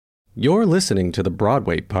You're listening to the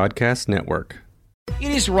Broadway Podcast Network.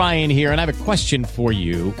 It is Ryan here, and I have a question for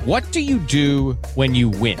you. What do you do when you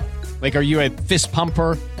win? Like, are you a fist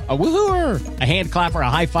pumper, a woo-hooer, a hand clapper, a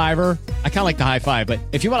high-fiver? I kind of like the high-five, but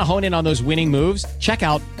if you want to hone in on those winning moves, check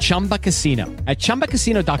out Chumba Casino. At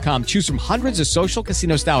ChumbaCasino.com, choose from hundreds of social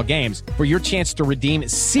casino-style games for your chance to redeem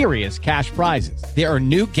serious cash prizes. There are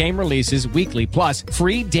new game releases weekly, plus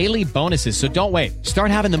free daily bonuses, so don't wait. Start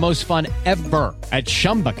having the most fun ever at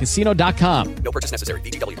ChumbaCasino.com. No purchase necessary.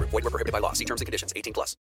 VGW Group. Void where prohibited by law. See terms and conditions.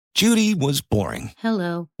 18+. Judy was boring.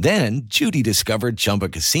 Hello. Then Judy discovered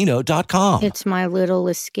ChumbaCasino.com. It's my little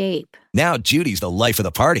escape. Now Judy's the life of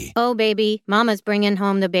the party. Oh, baby, mama's bringing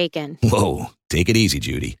home the bacon. Whoa, take it easy,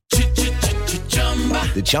 Judy.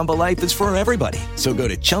 The Chumba life is for everybody. So go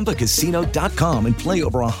to ChumbaCasino.com and play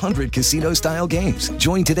over 100 casino-style games.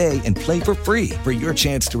 Join today and play for free for your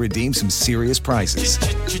chance to redeem some serious prizes.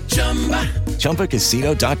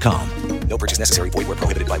 ChumbaCasino.com. No purchase necessary. Void where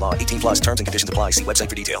prohibited by law. 18+. Terms and conditions apply. See website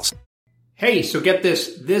for details. Hey, so get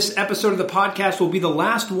this. This episode of the podcast will be the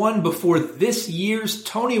last one before this year's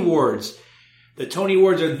Tony Awards. The Tony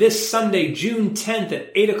Awards are this Sunday, June 10th at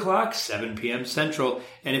 8 o'clock, 7 p.m. Central.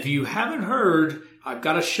 And if you haven't heard, I've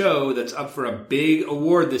got a show that's up for a big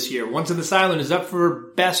award this year. Once on This Island is up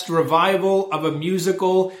for Best Revival of a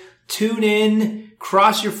Musical. Tune in,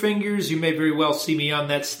 cross your fingers. You may very well see me on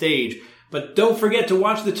that stage. But don't forget to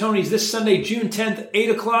watch the Tonys this Sunday, June 10th,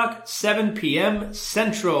 8 o'clock, 7 p.m.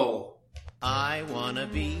 Central. I wanna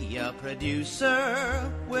be a producer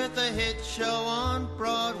with a hit show on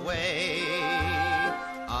Broadway.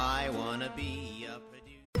 I wanna be a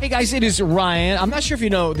producer. Hey guys, it is Ryan. I'm not sure if you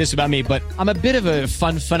know this about me, but I'm a bit of a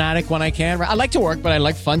fun fanatic when I can. I like to work, but I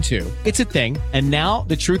like fun too. It's a thing. And now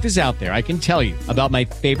the truth is out there. I can tell you about my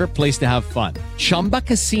favorite place to have fun. Chumba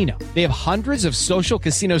Casino. They have hundreds of social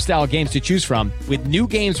casino style games to choose from with new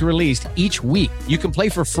games released each week. You can play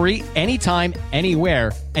for free anytime,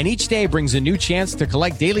 anywhere. And each day brings a new chance to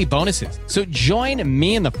collect daily bonuses. So join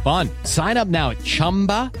me in the fun. Sign up now at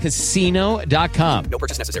ChumbaCasino.com. No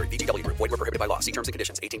purchase necessary. VGW Group. Void where prohibited by law. See terms and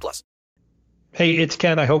conditions. 18+. Hey, it's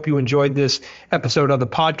Ken. I hope you enjoyed this episode of the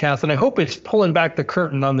podcast, and I hope it's pulling back the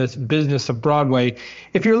curtain on this business of Broadway.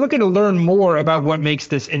 If you're looking to learn more about what makes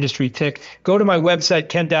this industry tick, go to my website,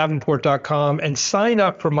 kendavenport.com, and sign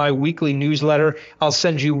up for my weekly newsletter. I'll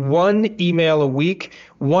send you one email a week,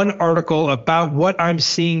 one article about what I'm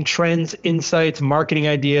seeing, trends, insights, marketing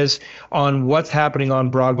ideas on what's happening on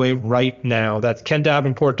Broadway right now. That's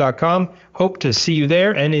kendavenport.com. Hope to see you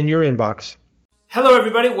there and in your inbox. Hello,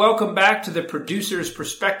 everybody. Welcome back to the Producer's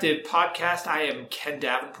Perspective podcast. I am Ken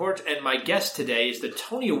Davenport, and my guest today is the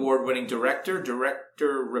Tony Award-winning director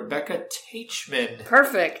Rebecca Taichman.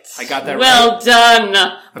 Perfect. I got that well right. Well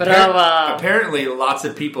done. Bravo. Apparently, lots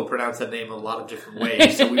of people pronounce that name a lot of different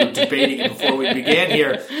ways, so we were debating it before we began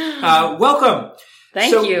here. Welcome.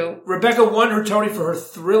 Thank you. Rebecca won her Tony for her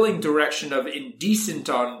thrilling direction of Indecent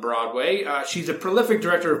on Broadway. She's a prolific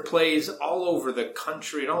director of plays all over the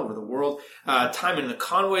country and all over the world. Taichman and the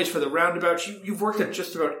Conways for the Roundabout. You've worked at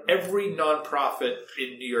just about every nonprofit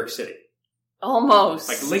in New York City. Almost.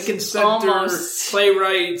 Like Lincoln Center,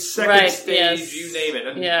 Playwrights, Second Stage, yes. You name it.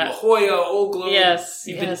 I mean, La Jolla, Old Globe. Yes,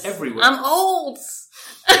 You've been everywhere. I'm old.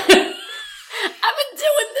 I've been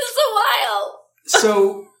doing this a while.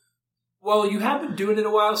 So... Well, you have been doing it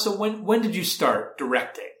a while, so when did you start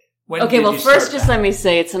directing? First, just let me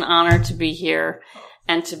say it's an honor to be here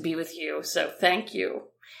and to be with you, so thank you.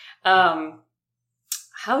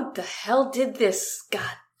 How the hell did this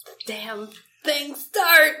goddamn thing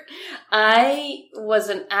start? I was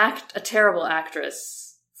a terrible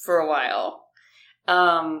actress for a while.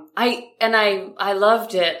 I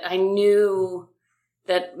loved it. I knew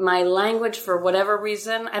that my language, for whatever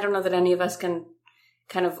reason, I don't know that any of us can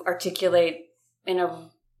kind of articulate in a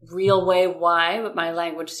real way why, but my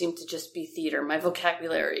language seemed to just be theater, my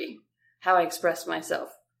vocabulary, how I expressed myself.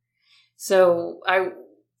 So I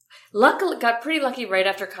got pretty lucky right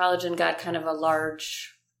after college and got kind of a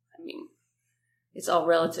large, I mean, it's all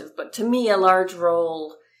relative, but to me, a large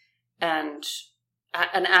role and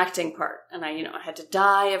an acting part. And I had to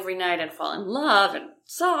die every night and fall in love and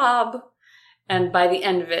sob. And by the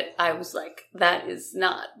end of it, I was like, that is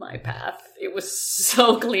not my path. It was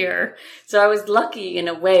so clear. So I was lucky in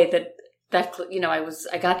a way that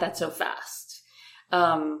I got that so fast.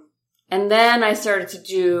 And then I started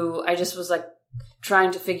I just was like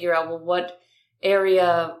trying to figure out, well, what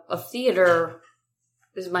area of theater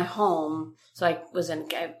is my home? So I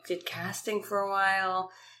did casting for a while,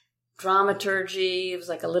 dramaturgy. It was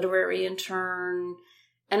like a literary intern.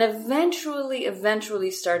 And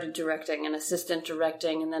eventually started directing and assistant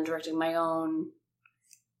directing and then directing my own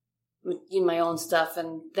my own stuff.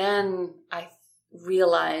 And then I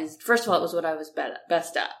realized, first of all, it was what I was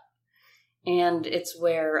best at. And it's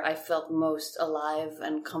where I felt most alive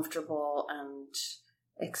and comfortable and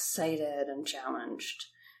excited and challenged.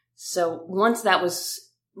 So once that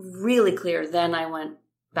was really clear, then I went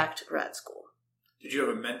back to grad school. Did you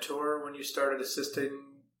have a mentor when you started assisting,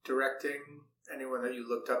 directing? Anyone that you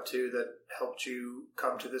looked up to that helped you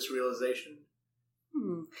come to this realization?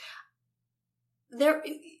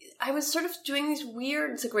 I was sort of doing these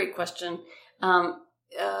weird, it's a great question.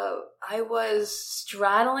 I was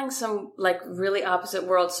straddling some like really opposite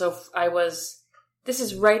worlds. So this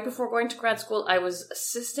is right before going to grad school. I was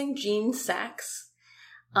assisting Gene Sachs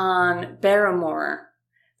on Barrymore.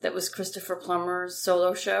 That was Christopher Plummer's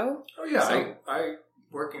solo show. Oh yeah, so, I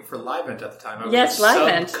working for Livent at the time. I was yes,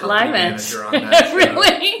 Livent. Manager on that show.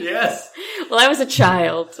 Really? Yes. Well, I was a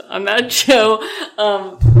child on that show.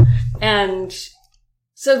 And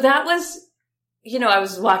so that was, I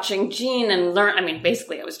was watching Gene and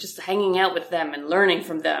basically I was just hanging out with them and learning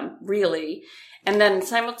from them, really. And then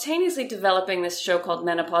simultaneously developing this show called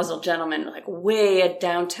Menopausal Gentlemen, like way at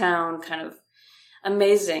downtown, kind of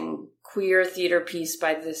amazing queer theater piece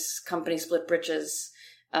by this company, Split Britches,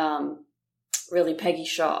 really Peggy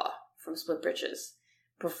Shaw from Split Britches,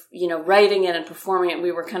 writing it and performing it.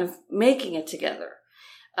 We were kind of making it together.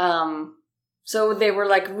 So they were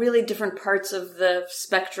like really different parts of the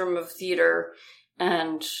spectrum of theater.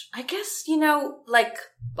 And I guess, like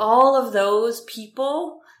all of those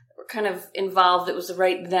people were kind of involved. It was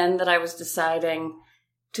right then that I was deciding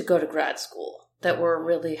to go to grad school that were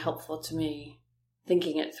really helpful to me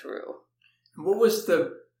thinking it through. What was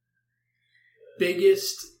the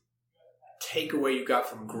biggest takeaway you got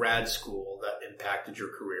from grad school that impacted your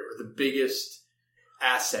career, or the biggest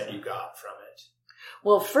asset you got from it?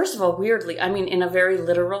 Well, first of all, weirdly, in a very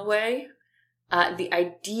literal way, the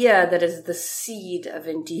idea that is the seed of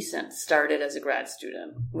Indecent started as a grad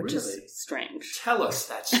student, which is strange. Tell us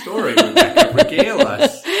that story, Rebecca. Regale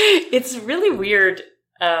us. It's really weird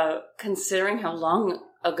considering how long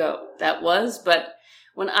ago that was, but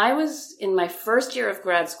when I was in my first year of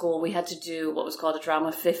grad school, we had to do what was called a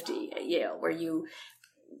Drama 50 at Yale, where you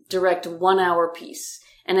direct a 1-hour piece.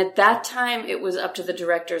 And at that time, it was up to the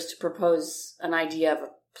directors to propose an idea of a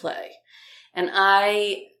play. And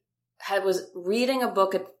I was reading a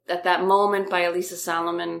book at that moment by Elisa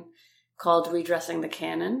Solomon called Redressing the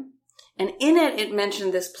Canon. And in it, it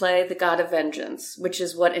mentioned this play, The God of Vengeance, which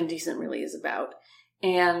is what Indecent really is about.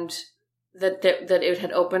 And that it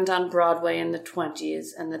had opened on Broadway in the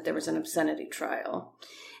 1920s and that there was an obscenity trial.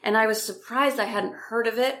 And I was surprised I hadn't heard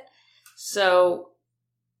of it. So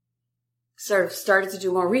sort of started to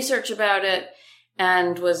do more research about it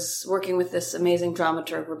and was working with this amazing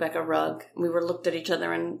dramaturg, Rebecca Rugg. We looked at each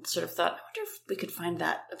other and sort of thought, I wonder if we could find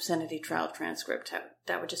that obscenity trial transcript.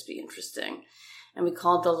 That would just be interesting. And we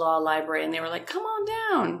called the law library and they were like, come on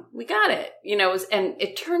down. We got it. And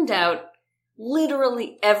it turned out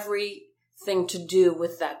literally everything to do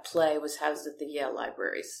with that play was housed at the Yale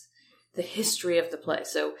libraries. The history of the play.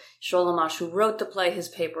 So Sholem Asch, who wrote the play, his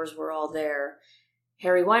papers were all there.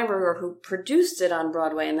 Harry Weinberger, who produced it on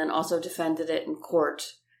Broadway and then also defended it in court,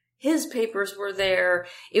 his papers were there.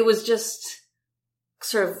 It was just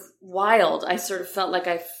sort of wild. I sort of felt like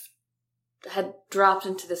I had dropped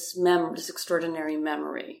into this extraordinary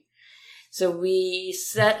memory. So we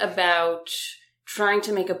set about trying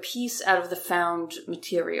to make a piece out of the found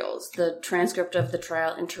materials, the transcript of the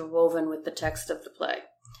trial interwoven with the text of the play,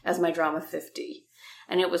 as my Drama 50.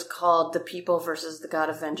 And it was called The People versus the God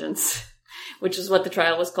of Vengeance, which is what the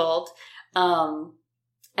trial was called. And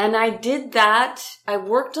I did that. I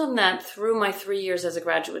worked on that through my 3 years as a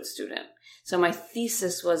graduate student. So my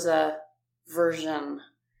thesis was a version.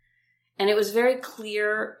 And it was very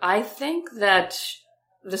clear, I think, that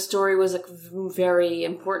the story was a very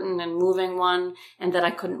important and moving one, and that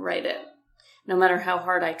I couldn't write it, no matter how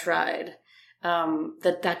hard I tried.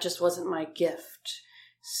 That just wasn't my gift.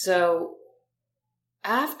 So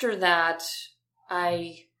after that,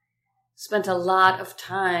 I spent a lot of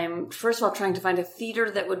time, first of all, trying to find a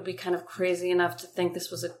theater that would be kind of crazy enough to think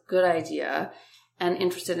this was a good idea and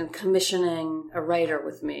interested in commissioning a writer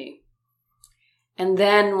with me. And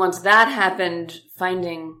then once that happened,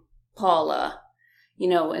 finding Paula,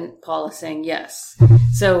 and Paula saying yes.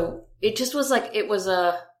 So it just was like,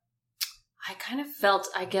 I kind of felt,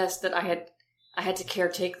 I guess, that I had to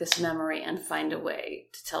caretake this memory and find a way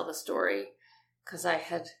to tell the story, because I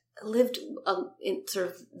had lived in sort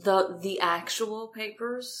of the actual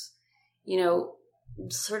papers,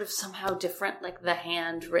 sort of somehow different, like the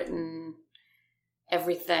handwritten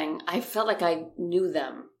everything. I felt like I knew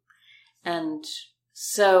them. And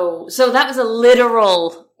So that was a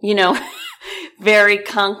literal, very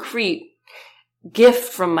concrete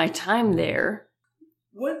gift from my time there.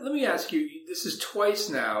 Let me ask you, this is twice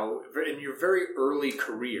now in your very early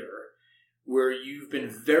career where you've been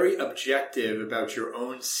very objective about your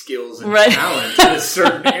own skills and talent in a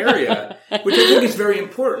certain area, which I think is very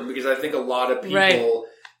important because I think a lot of people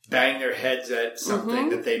bang their heads at something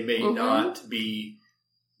that they may not be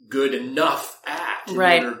good enough at in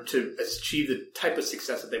order to achieve the type of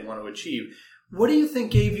success that they want to achieve. What do you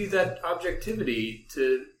think gave you that objectivity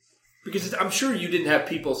to... Because I'm sure you didn't have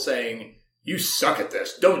people saying... You suck at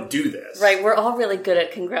this. Don't do this. Right. We're all really good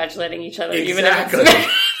at congratulating each other. Exactly.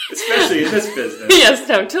 Especially in this business. Yes,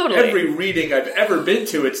 no, totally. Every reading I've ever been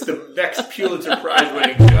to, it's the next Pulitzer Prize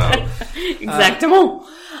winning show. Exactement.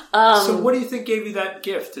 So what do you think gave you that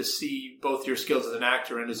gift to see both your skills as an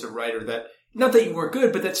actor and as a writer that, not that you weren't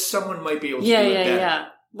good, but that someone might be able to do it better? Yeah.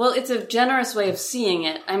 Well, it's a generous way of seeing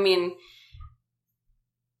it. I mean,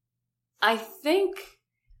 I think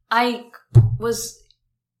I was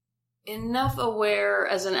enough aware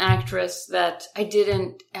as an actress that I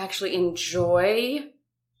didn't actually enjoy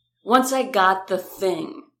once I got the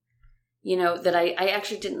thing, that I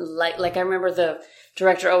actually didn't like. Like, I remember the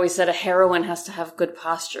director always said a heroine has to have good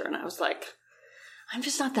posture. And I was like, I'm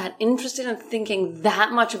just not that interested in thinking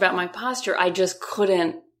that much about my posture. I just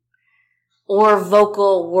couldn't, or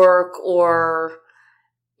vocal work or,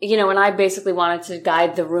 and I basically wanted to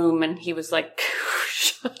guide the room and he was like,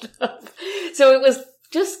 shut up. So it was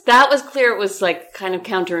that was clear. It was like kind of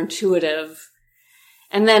counterintuitive.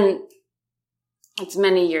 And then it's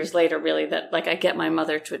many years later really that like I get my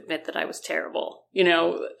mother to admit that I was terrible,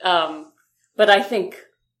 but I think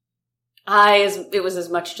it was as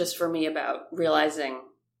much just for me about realizing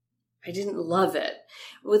I didn't love it.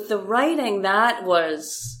 With the writing, that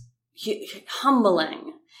was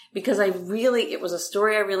humbling because it was a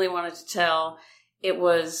story I really wanted to tell. It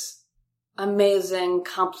was amazing,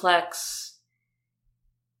 complex.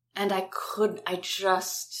 And I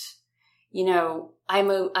know I'm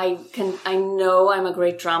a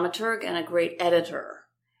great dramaturg and a great editor.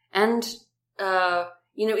 And,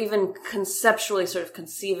 even conceptually sort of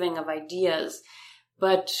conceiving of ideas.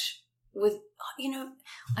 But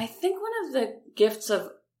I think one of the gifts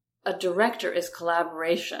of a director is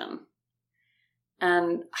collaboration.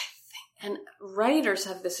 And and writers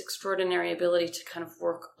have this extraordinary ability to kind of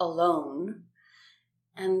work alone.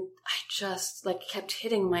 And I just kept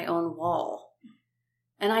hitting my own wall.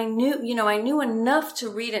 And I knew enough to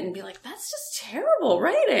read it and be like, that's just terrible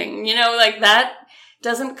writing. That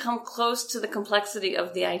doesn't come close to the complexity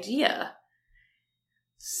of the idea.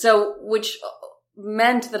 So, which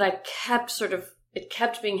meant that I kept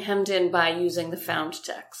being hemmed in by using the found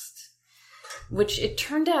text, which it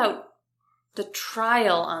turned out the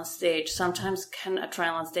trial on stage, a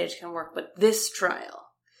trial on stage can work, but this trial,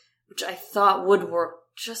 which I thought would work,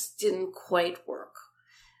 just didn't quite work.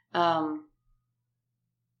 And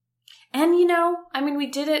we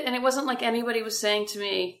did it and it wasn't like anybody was saying to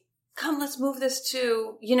me, come, let's move this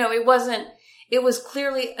to, it was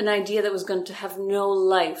clearly an idea that was going to have no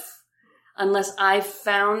life unless I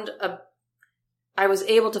was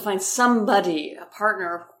able to find somebody, a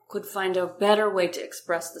partner, who could find a better way to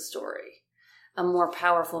express the story, a more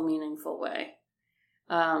powerful, meaningful way.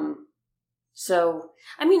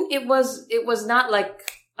 It was not like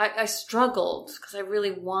I struggled because I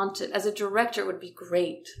really wanted, as a director, it would be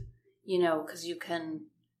great, because you can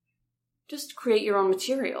just create your own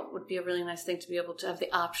material. It would be a really nice thing to be able to have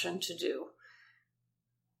the option to do.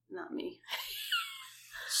 Not me.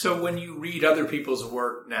 So when you read other people's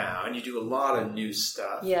work now, and you do a lot of new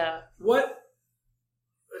stuff,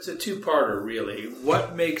 it's a two-parter, really.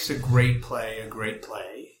 What makes a great play a great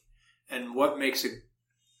play? And what makes a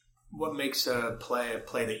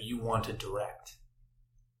play that you want to direct?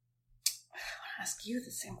 I want to ask you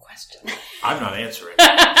the same question. I'm not answering.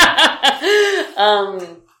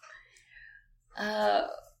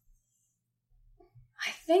 I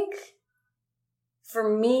think for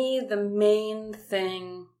me, the main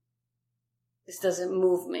thing is, does it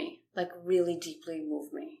move me? Really deeply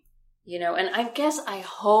move me? And I guess I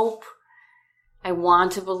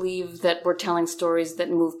want to believe that we're telling stories that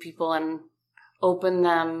move people and open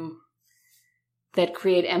them, that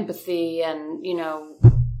create empathy and,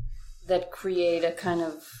 that create a kind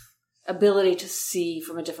of ability to see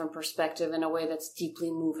from a different perspective in a way that's deeply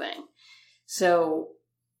moving. So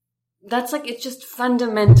that's it's just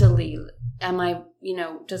fundamentally,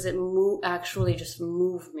 does it actually just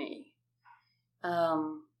move me?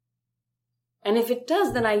 And if it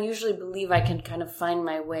does, then I usually believe I can kind of find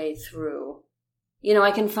my way through.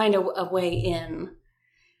 I can find a way in.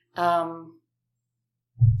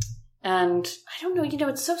 And I don't know,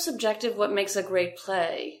 it's so subjective what makes a great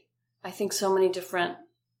play. I think there's so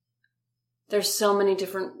many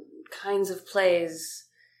different kinds of plays.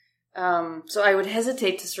 So I would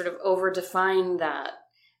hesitate to sort of over-define that.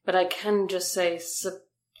 But I can just say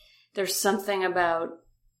there's something about,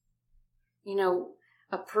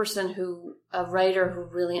 a writer who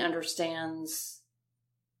really understands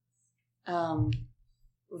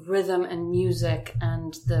rhythm and music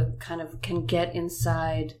and the kind of can get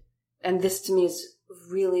inside. And this to me is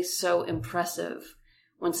really so impressive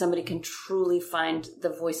when somebody can truly find the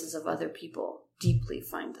voices of other people, deeply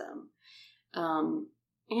find them.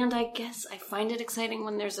 And I guess I find it exciting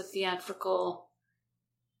when there's a theatrical,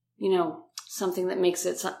 something that makes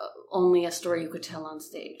it only a story you could tell on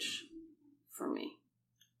stage for me.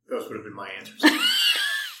 Those would have been my answers.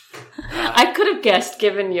 I could have guessed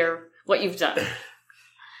given what you've done.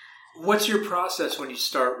 What's your process when you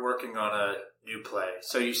start working on a new play?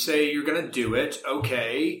 So you say you're going to do it.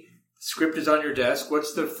 Okay. Script is on your desk.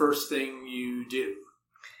 What's the first thing you do?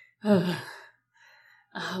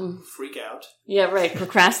 Freak out. Yeah, right.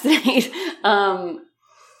 Procrastinate.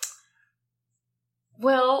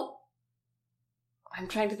 Well, I'm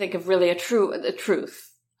trying to think of really the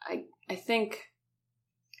truth. I think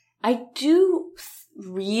I do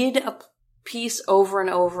read a piece over and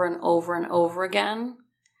over and over and over again.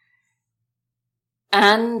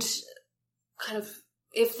 And kind of,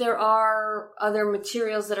 if there are other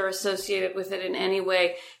materials that are associated with it in any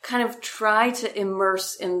way, kind of try to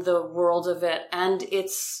immerse in the world of it and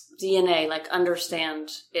its DNA, like understand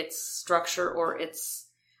its structure or its,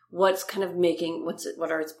 what's kind of making,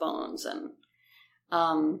 what are its bones.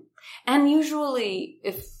 And usually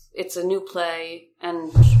if it's a new play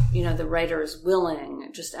and, the writer is willing,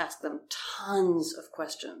 just ask them tons of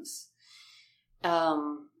questions.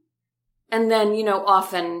 And then,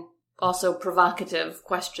 often also provocative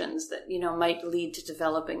questions that, might lead to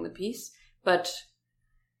developing the piece. But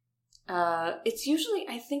it's usually,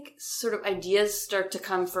 I think, sort of ideas start to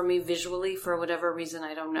come for me visually for whatever reason,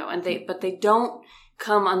 I don't know. But they don't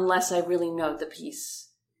come unless I really know the piece.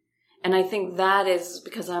 And I think that is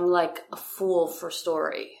because I'm like a fool for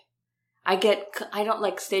story. I don't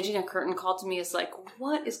like staging a curtain call to me is like,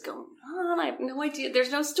 what is going on? I have no idea.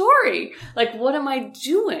 There's no story. Like, what am I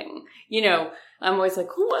doing? I'm always like,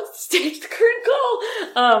 who wants to stage the curtain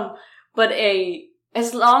call? But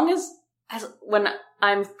as long as when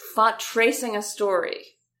I'm tracing a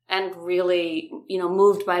story and really,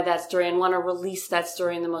 moved by that story and want to release that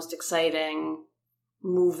story in the most exciting,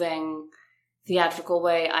 moving, theatrical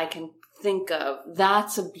way I can think of,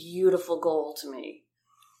 that's a beautiful goal to me.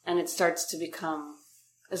 And it starts to become,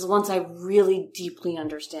 as once I really deeply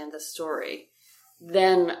understand the story,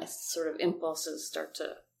 then sort of impulses start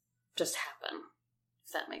to just happen,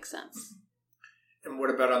 if that makes sense. And what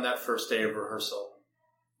about on that first day of rehearsal?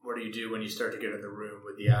 What do you do when you start to get in the room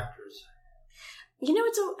with the actors?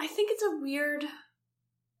 I think it's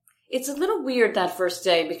a little weird that first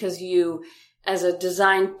day because you, as a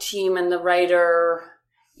design team and the writer,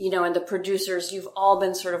 and the producers, you've all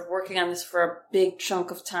been sort of working on this for a big chunk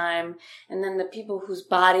of time. And then the people whose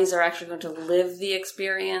bodies are actually going to live the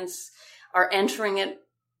experience are entering it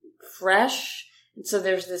fresh. And so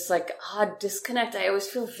there's this like odd disconnect. I always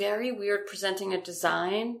feel very weird presenting a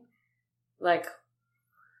design. Like,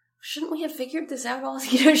 shouldn't we have figured this out all?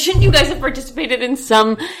 Shouldn't you guys have participated in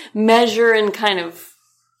some measure and kind of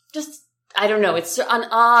just, I don't know. It's an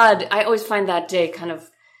odd, I always find that day kind of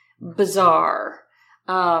bizarre.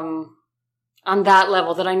 On that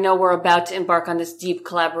level that I know we're about to embark on this deep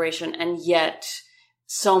collaboration and yet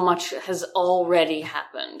so much has already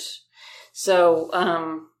happened. So,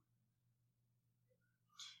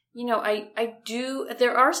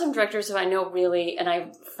 there are some directors who I know really, and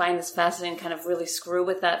I find this fascinating, kind of really screw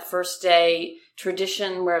with that first day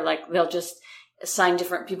tradition where like they'll just assign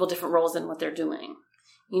different people different roles in what they're doing,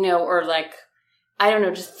 or like, I don't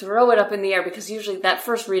know, just throw it up in the air because usually that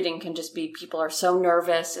first reading can just be people are so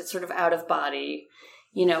nervous. It's sort of out of body,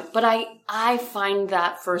 but I find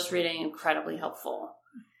that first reading incredibly helpful.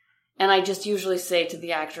 And I just usually say to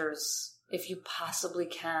the actors, if you possibly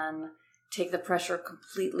can, take the pressure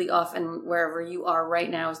completely off and wherever you are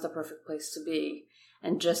right now is the perfect place to be.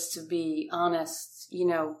 And just to be honest,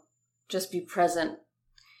 just be present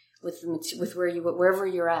with wherever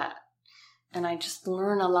you're at. And I just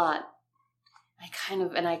learn a lot. I kind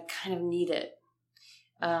of need it.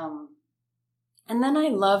 And then I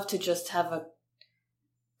love to just have a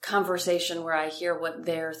conversation where I hear what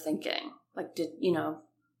they're thinking. Like,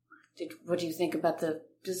 what do you think about the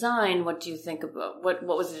design? What do you think about, what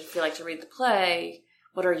was it feel like to read the play?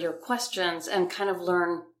 What are your questions? And kind of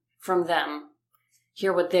learn from them.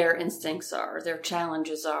 hear what their instincts are, their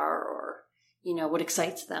challenges are, or, what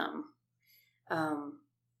excites them.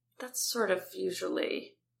 That's sort of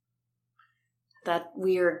usually that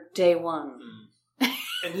weird day one.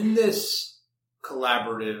 And in this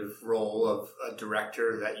collaborative role of a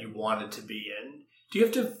director that you wanted to be in, do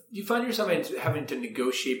you find yourself having to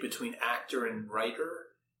negotiate between actor and writer?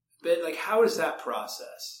 But like, how is that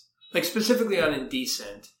process? Like specifically on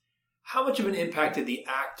Indecent, how much of an impact did the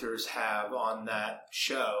actors have on that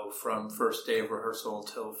show from first day of rehearsal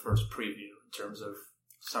till first preview in terms of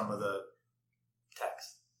some of the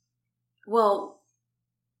text? Well,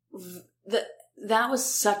 that was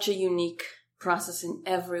such a unique process in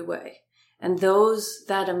every way. And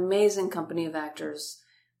that amazing company of actors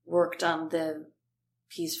worked on the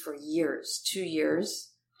piece for years, 2 years.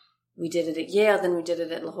 We did it at Yale, then we did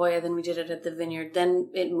it at La Jolla, then we did it at the Vineyard, then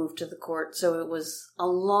it moved to the court. So it was a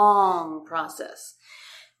long process.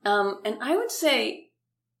 And I would say,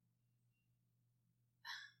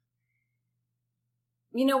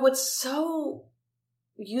 what's so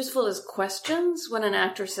useful is questions when an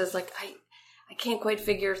actor says, like, I can't quite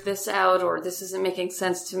figure this out, or this isn't making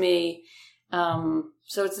sense to me.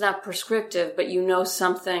 So it's not prescriptive, but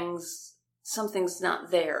something's not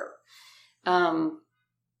there.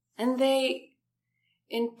 And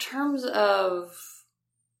in terms of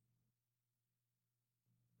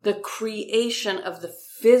the creation of the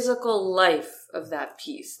physical life of that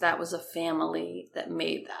piece, that was a family that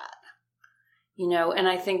made that, and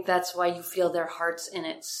I think that's why you feel their hearts in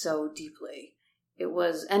it so deeply. It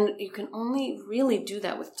was, and you can only really do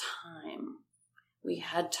that with time. We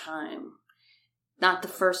had time. Not the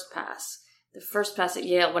first pass. The first pass at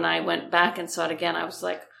Yale, when I went back and saw it again, I was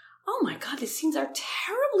like, oh my God, these scenes are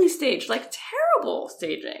terribly staged, like terrible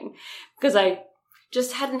staging. Because I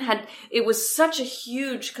just it was such a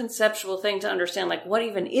huge conceptual thing to understand, like, what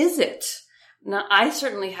even is it? Now, I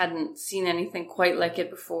certainly hadn't seen anything quite like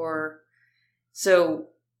it before. So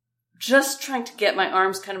just trying to get my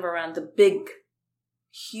arms kind of around the big,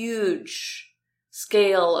 huge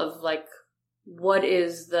scale of, like, what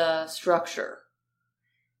is the structure?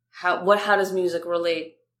 How does music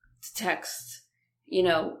relate to text?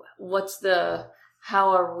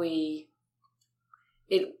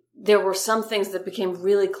 There were some things that became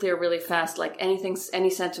really clear really fast, like any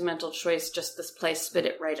sentimental choice, just this play spit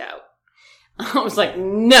it right out. I was like,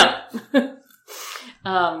 no.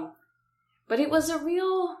 But it was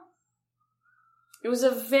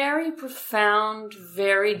a very profound,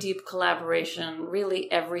 very deep collaboration,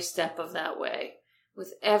 really every step of that way,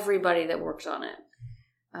 with everybody that worked on it.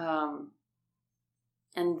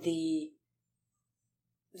 And the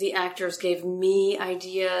actors gave me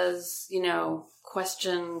ideas,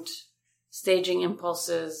 questioned staging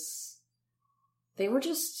impulses. They were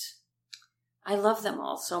I love them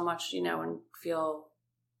all so much, and feel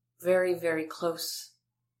very, very close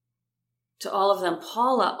to all of them.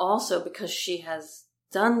 Paula also, because she has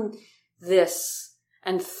done this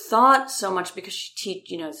and thought so much, because she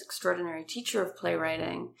is an extraordinary teacher of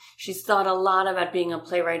playwriting. She's thought a lot about being a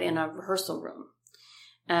playwright in a rehearsal room.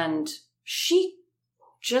 And she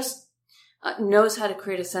just knows how to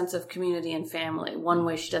create a sense of community and family. One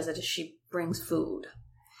way she does it is she brings food,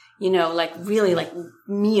 really like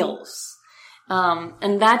meals.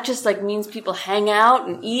 And that just means people hang out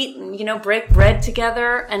and eat and, break bread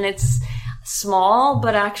together. And it's small,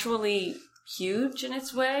 but actually huge in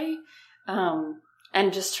its way.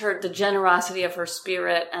 And just the generosity of her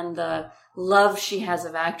spirit and the love she has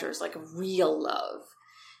of actors, like a real love,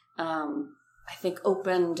 I think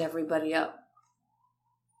opened everybody up.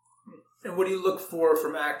 And what do you look for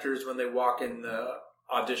from actors when they walk in the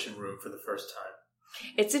audition room for the first time?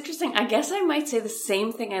 It's interesting. I guess I might say the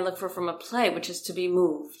same thing I look for from a play, which is to be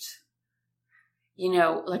moved. I'm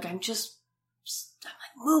like,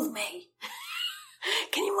 move me.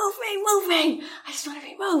 Can you move me? Move me. I just want to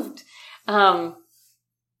be moved.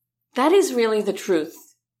 That is really the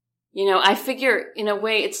truth. I figure in a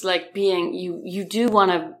way it's like being, you do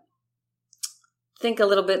want to think a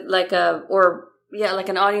little bit like like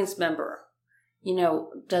an audience member.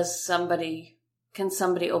 Can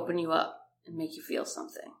somebody open you up and make you feel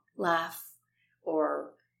something? Laugh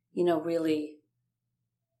or, really.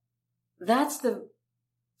 That's the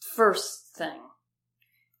first thing.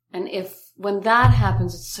 And when that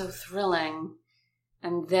happens, it's so thrilling.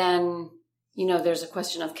 And then, there's a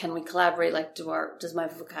question of, can we collaborate? Like, does my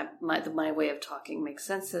way of talking make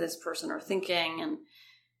sense to this person or thinking? And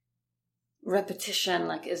repetition,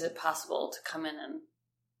 like, is it possible to come in and,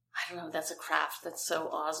 I don't know, that's a craft that's so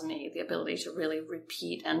awes me, the ability to really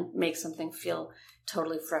repeat and make something feel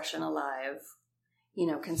totally fresh and alive.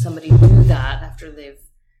 Can somebody do that after they've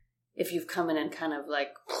if you've come in and kind of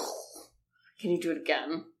like, can you do it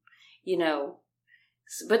again? You know,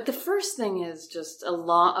 but the first thing is just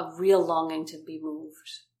a real longing to be moved.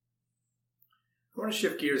 I want to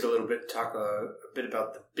shift gears a little bit, talk a bit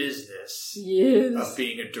about the business of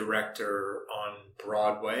being a director on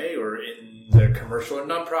Broadway or in the commercial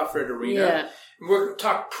and nonprofit arena. Yeah. We'll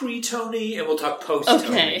talk pre-Tony and we'll talk post-Tony.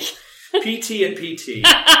 Okay. PT and PT.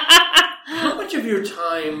 How much of your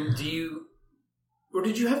time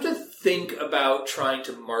did you have to think about trying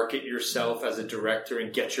to market yourself as a director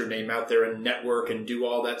and get your name out there and network and do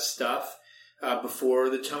all that stuff before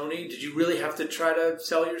the Tony? Did you really have to try to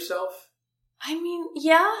sell yourself? I mean,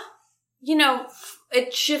 yeah. You know,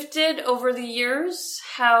 it shifted over the years,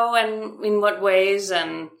 how and in what ways,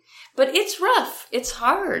 but it's rough. It's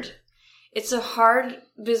hard. It's a hard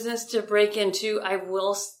business to break into. I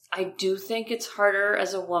do think it's harder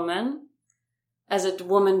as a woman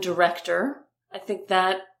director. I think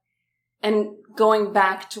that, and going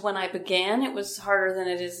back to when I began, it was harder than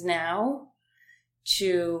it is now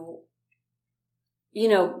to, you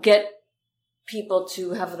know, get people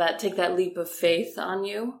to take that leap of faith on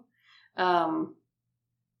you.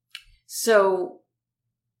 So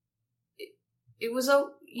it was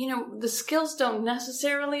the skills don't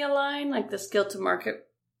necessarily align, like the skill to market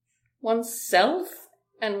oneself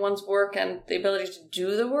and one's work and the ability to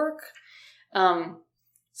do the work.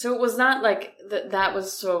 So it was not like that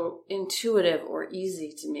was so intuitive or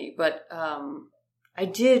easy to me, but I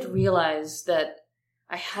did realize that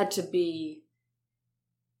I had to be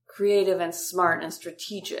creative and smart and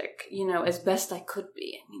strategic, you know, as best I could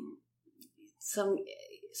be. I mean,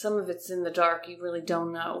 some of it's in the dark. You really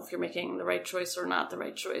don't know if you're making the right choice or not the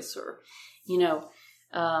right choice, or, you know,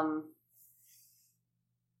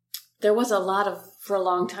 there was for a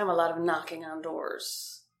long time, a lot of knocking on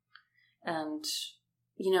doors and,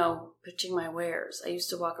 you know, pitching my wares. I used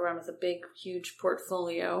to walk around with a big, huge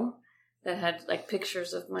portfolio that had like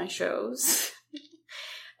pictures of my shows.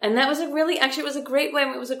 And that was it was a great way.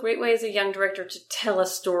 It was a great way as a young director to tell a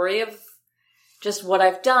story of just what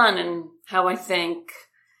I've done and how I think.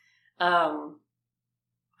 I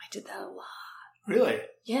did that a lot. Really?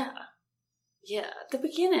 Yeah. Yeah. At the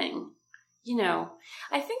beginning, you know,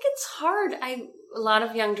 I think it's hard. A lot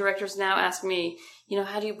of young directors now ask me, you know,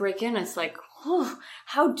 how do you break in? It's like,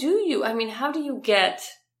 how do you? I mean, how do you get,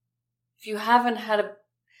 if you haven't had a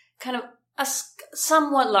kind of a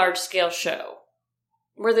somewhat large scale show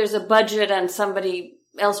where there's a budget and somebody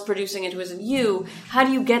else producing it who isn't you, how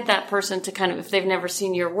do you get that person to kind of, if they've never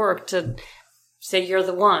seen your work, to say you're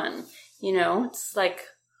the one? You know, it's like,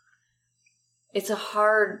 it's a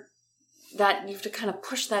hard, that you have to kind of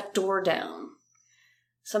push that door down.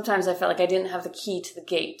 Sometimes I felt like I didn't have the key to the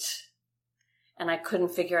gate and I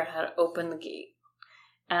couldn't figure out how to open the gate.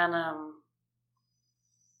 And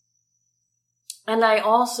I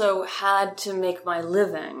also had to make my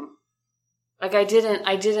living. Like I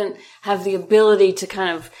didn't have the ability to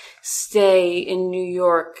kind of stay in New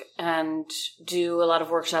York and do a lot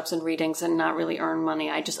of workshops and readings and not really earn money.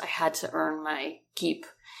 I had to earn my keep.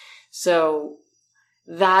 So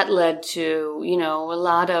that led to, you know, a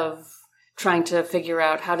lot of trying to figure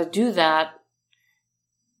out how to do that.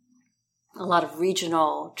 A lot of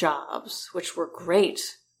regional jobs, which were great.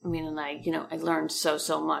 I mean, and I learned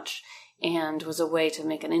so much and was a way to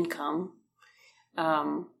make an income.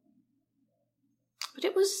 But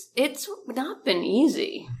it's not been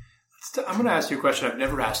easy. I'm going to ask you a question I've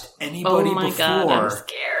never asked anybody before. Oh my God, I'm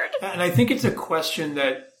scared. And I think it's a question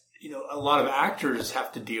that, you know, a lot of actors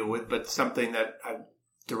have to deal with, but something that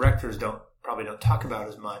directors probably don't talk about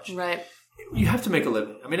as much. Right. You have to make a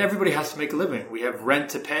living. I mean, everybody has to make a living. We have rent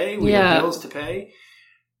to pay. We have bills to pay.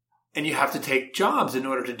 And you have to take jobs in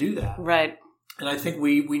order to do that. Right. And I think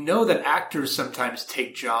we know that actors sometimes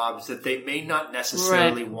take jobs that they may not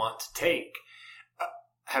necessarily want to take.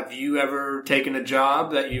 Have you ever taken a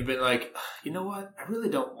job that you've been like, you know what? I really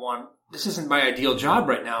don't want, this isn't my ideal job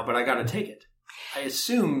right now, but I got to take it. I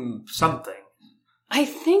assume something. I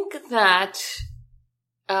think that,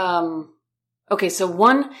 okay, so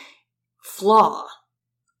one flaw,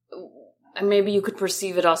 and maybe you could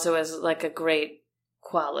perceive it also as like a great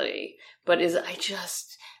quality, but as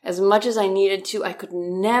much as I needed to, I could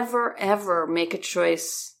never, ever make a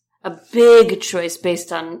big choice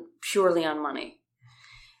based on purely on money.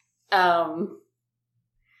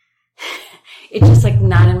 It's just like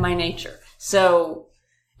not in my nature. So,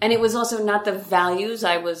 and it was also not the values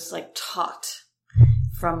I was like taught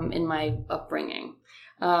from in my upbringing.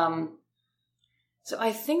 So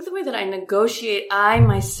I think the way that I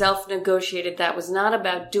myself negotiated that was not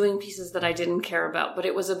about doing pieces that I didn't care about, but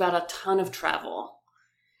it was about a ton of travel.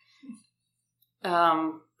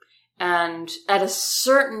 And at a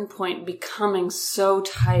certain point, becoming so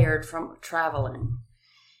tired from traveling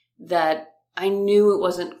that I knew it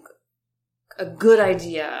wasn't a good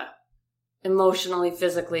idea emotionally,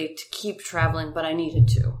 physically, to keep traveling, but I needed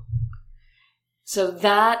to. So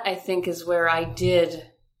that, I think, is where I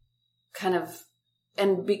did kind of,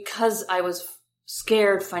 and because I was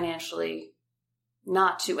scared financially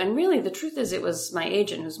not to, and really the truth is it was my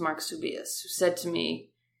agent, who's Mark Subius, who said to me,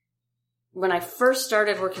 when I first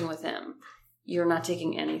started working with him, you're not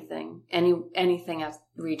taking anything as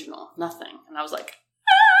regional, nothing. And I was like,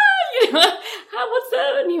 what's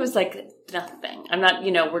that? And he was like, nothing. I'm not,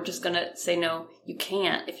 we're just going to say, no, you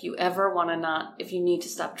can't. If you ever want to if you need to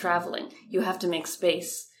stop traveling, you have to make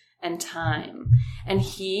space and time. And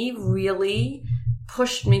he really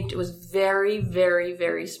pushed me. It was very, very,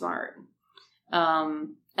 very smart.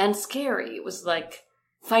 And scary. It was like,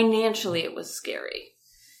 financially, it was scary.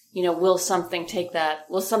 Will something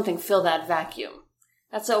fill that vacuum?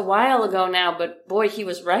 That's a while ago now, but boy, he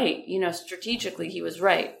was right. Strategically, he was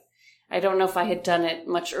right. I don't know if I had done it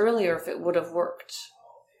much earlier, if it would have worked.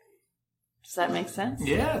 Does that make sense?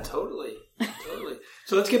 Yeah, totally. Totally.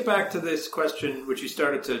 So let's get back to this question, which you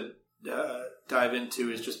started to dive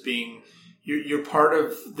into, is just being, you're part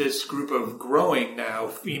of this group of growing now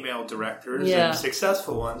female directors and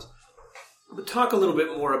successful ones. But talk a little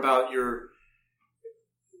bit more about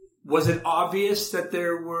was it obvious that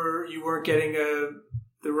you weren't getting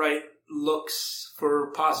the right looks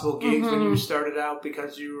for possible gigs when you started out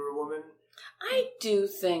because you were a woman? I do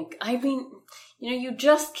think. You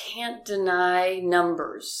just can't deny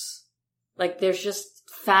numbers. Like, there's just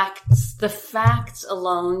facts. The facts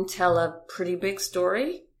alone tell a pretty big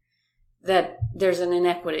story that there's an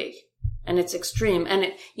inequity. And it's extreme.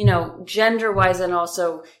 And, gender-wise, and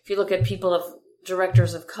also, if you look at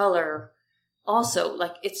directors of color, also,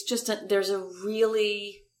 like, it's just, there's a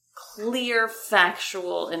really clear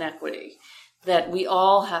factual inequity that we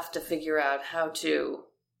all have to figure out how to,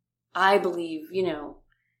 I believe,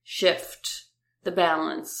 shift the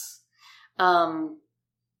balance. And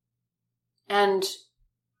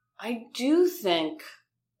I do think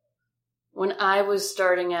when I was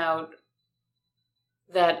starting out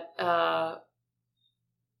that,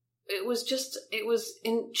 it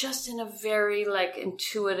was in a very like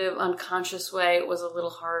intuitive, unconscious way. It was a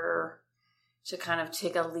little harder to kind of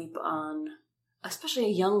take a leap on, especially a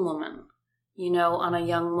young woman, on a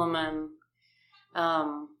young woman,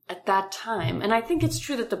 at that time. And I think it's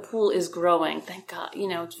true that the pool is growing. Thank God.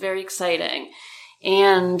 It's very exciting.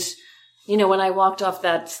 And, when I walked off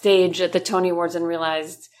that stage at the Tony Awards and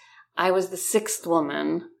realized I was the 6th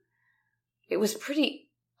woman, it was pretty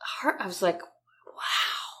hard. I was like,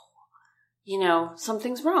 wow,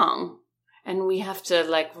 something's wrong. And we have to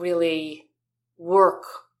like really work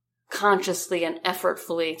consciously and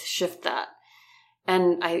effortfully to shift that.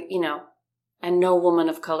 And and no woman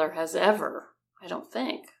of color has ever, I don't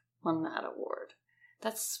think, won that award.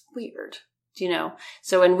 That's weird,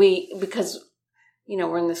 So, because,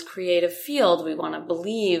 we're in this creative field, we want to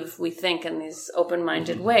believe, we think in these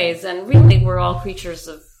open-minded ways. And really, we're all creatures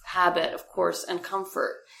of habit, of course, and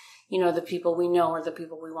comfort. The people we know are the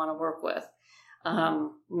people we want to work with.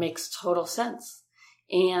 Makes total sense.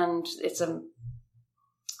 And it's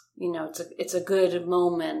it's a good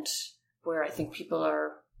moment where I think people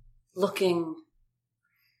are looking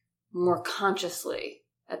more consciously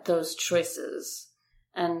at those choices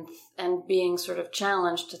and being sort of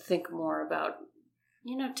challenged to think more about,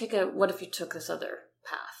 what if you took this other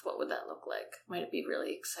path? What would that look like? Might it be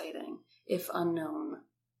really exciting, if unknown?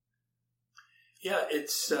 Yeah,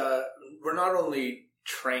 it's, we're not only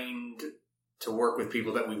trained to work with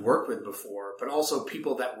people that we worked with before, but also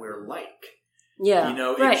people that we're like. Yeah,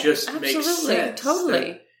 right. It just makes sense.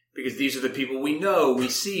 Totally. Because these are the people we know, we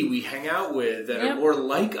see, we hang out with, that are more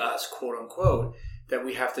like us, quote unquote, that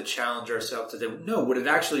we have to challenge ourselves to say, no, would it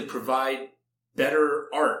actually provide better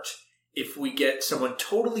art if we get someone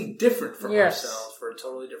totally different from ourselves for a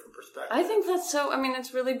totally different perspective? I think that's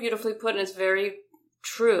it's really beautifully put, and it's very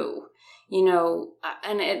true.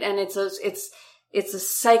 And it's a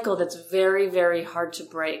cycle that's very, very hard to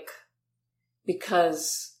break,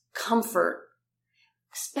 because comfort,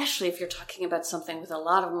 especially if you're talking about something with a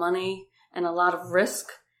lot of money and a lot of risk,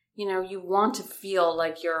 you want to feel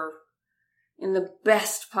like you're in the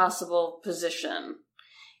best possible position.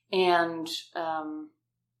 And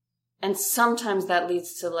sometimes that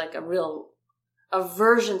leads to like a real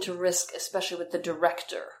aversion to risk, especially with the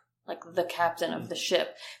director, like the captain of the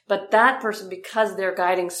ship. But that person, because they're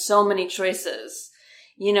guiding so many choices,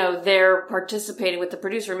 they're participating with the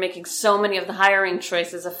producer, making so many of the hiring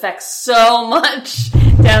choices affect so much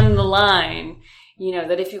down the line,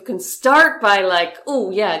 That if you can start by like,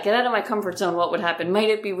 oh yeah, get out of my comfort zone, what would happen? Might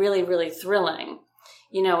it be really, really thrilling?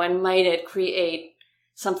 And might it create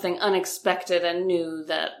something unexpected and new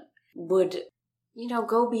that would,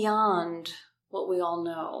 go beyond what we all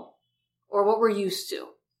know or what we're used to.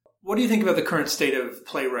 What do you think about the current state of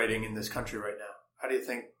playwriting in this country right now? How do you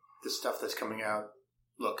think the stuff that's coming out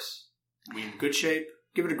looks? Are we in good shape?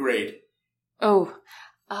 Give it a grade.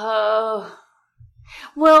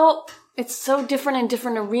 Well, it's so different in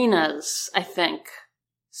different arenas, I think.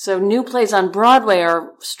 So new plays on Broadway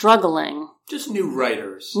are struggling. Just new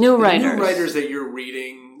writers. New the writers. New writers that you're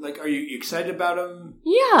reading, like, are you excited about them?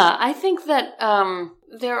 Yeah, I think that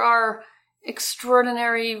there are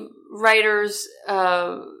extraordinary writers,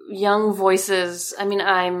 young voices. I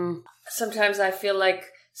mean, sometimes I feel like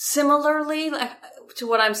similarly to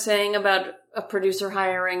what I'm saying about a producer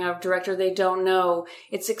hiring a director they don't know.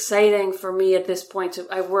 It's exciting for me at this point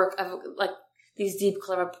I've like these deep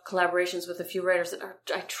collaborations with a few writers that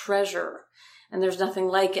I treasure, and there's nothing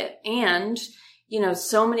like it. And,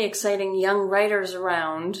 so many exciting young writers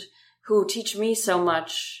around who teach me so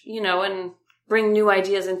much, and bring new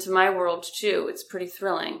ideas into my world too. It's pretty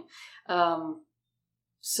thrilling.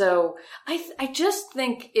 So I just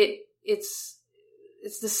think it's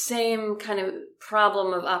the same kind of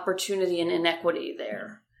problem of opportunity and inequity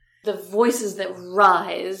there. The voices that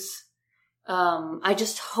rise, I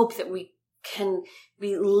just hope that we can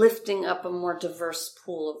be lifting up a more diverse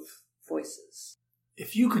pool of voices.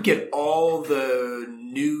 If you could get all the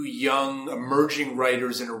new, young, emerging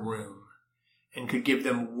writers in a room and could give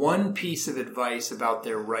them one piece of advice about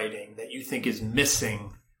their writing that you think is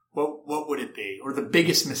missing, what would it be? Or the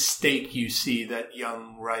biggest mistake you see that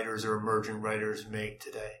young writers or emerging writers make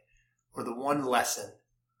today? Or the one lesson?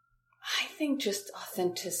 I think just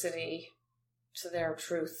authenticity to their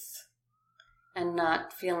truth and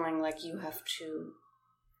not feeling like you have to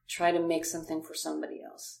try to make something for somebody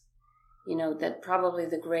else. That probably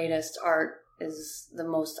the greatest art is the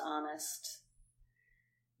most honest,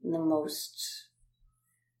 the most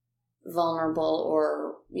vulnerable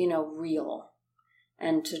or, real.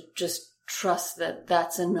 And to just trust that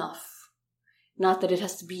that's enough. Not that it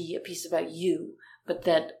has to be a piece about you, but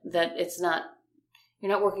that it's not,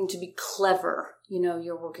 you're not working to be clever,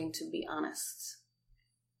 you're working to be honest.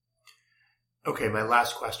 Okay, my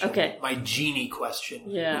last question. Okay. My genie question.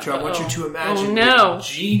 Yeah. Which I want you to imagine. Oh, no.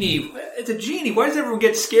 Genie. It's a genie. Why does everyone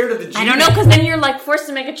get scared of the genie? I don't know, because then you're forced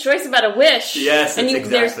to make a choice about a wish. Yes, and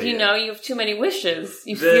exactly. You have too many wishes.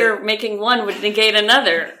 You fear making one would negate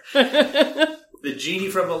another. The genie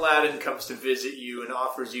from Aladdin comes to visit you and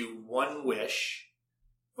offers you one wish.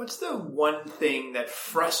 What's the one thing that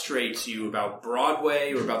frustrates you about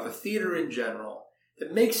Broadway or about the theater in general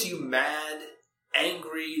that makes you mad,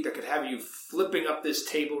 angry, that could have you flipping up this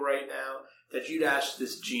table right now, that you'd ask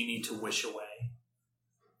this genie to wish away?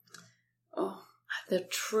 Oh, the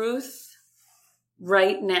truth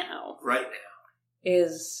right now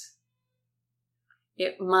is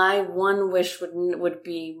my one wish would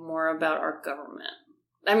be more about our government.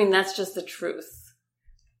 I mean, that's just the truth.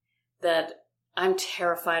 That I'm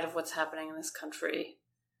terrified of what's happening in this country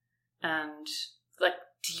and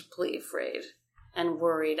deeply afraid and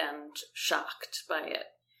worried and shocked by it.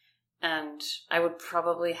 And I would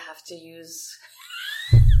probably have to use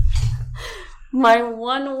my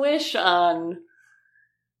one wish on,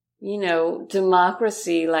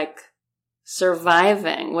 democracy,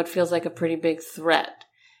 surviving what feels like a pretty big threat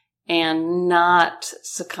and not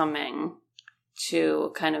succumbing to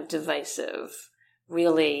a kind of divisive,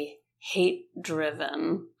 really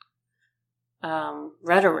hate-driven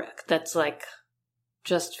rhetoric that's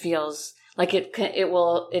just feels like it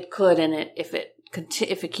could, and if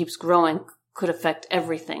it keeps growing, could affect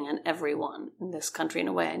everything and everyone in this country in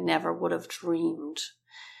a way I never would have dreamed.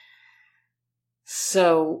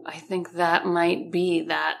 So I think that might be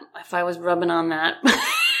that, if I was rubbing on that.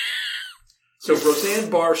 So Roseanne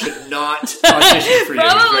Barr should not audition for you,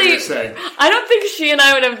 is what you're saying. I don't think she and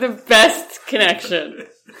I would have the best connection.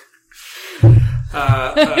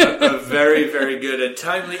 A very, very good and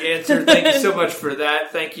timely answer. Thank you so much for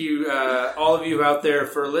that. Thank you, all of you out there,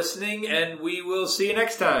 for listening, and we will see you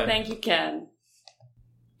next time. Thank you, Ken.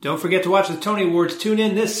 Don't forget to watch the Tony Awards. Tune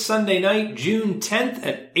in this Sunday night, June 10th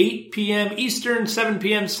at 8 p.m. Eastern, 7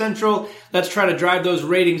 p.m. Central. Let's try to drive those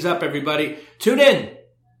ratings up, everybody. Tune in.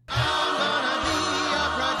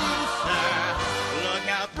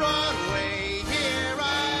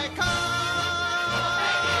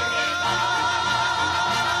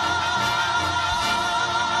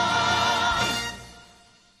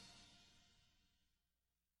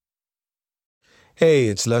 Hey,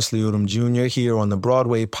 it's Leslie Odom Jr. here on the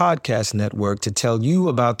Broadway Podcast Network to tell you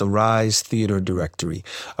about the Rise Theater Directory,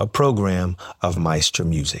 a program of Maestro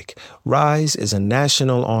Music. Rise is a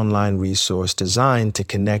national online resource designed to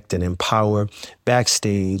connect and empower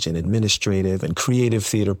backstage and administrative and creative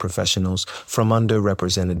theater professionals from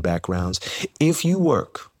underrepresented backgrounds. If you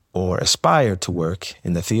work or aspire to work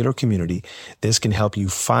in the theater community, this can help you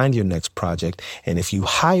find your next project. And if you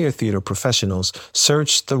hire theater professionals,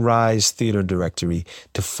 search the Rise Theater Directory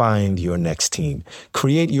to find your next team.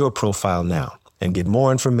 Create your profile now and get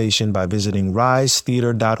more information by visiting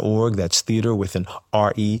risetheater.org. That's theater with an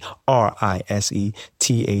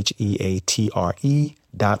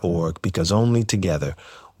RERISETHEATRE.org, because only together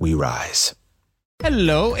we rise.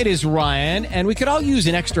 Hello, it is Ryan, and we could all use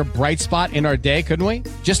an extra bright spot in our day, couldn't we?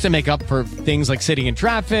 Just to make up for things like sitting in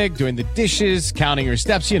traffic, doing the dishes, counting your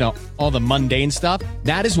steps, you know, all the mundane stuff.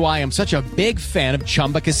 That is why I'm such a big fan of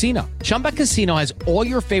Chumba Casino. Chumba Casino has all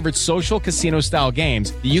your favorite social casino-style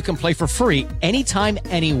games that you can play for free anytime,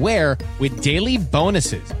 anywhere with daily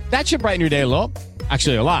bonuses. That should brighten your day a little.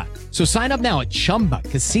 Actually, a lot. So sign up now at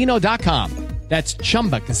ChumbaCasino.com. That's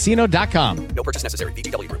ChumbaCasino.com. No purchase necessary.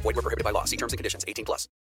 VGW Group. Void where prohibited by law. See terms and conditions. 18+.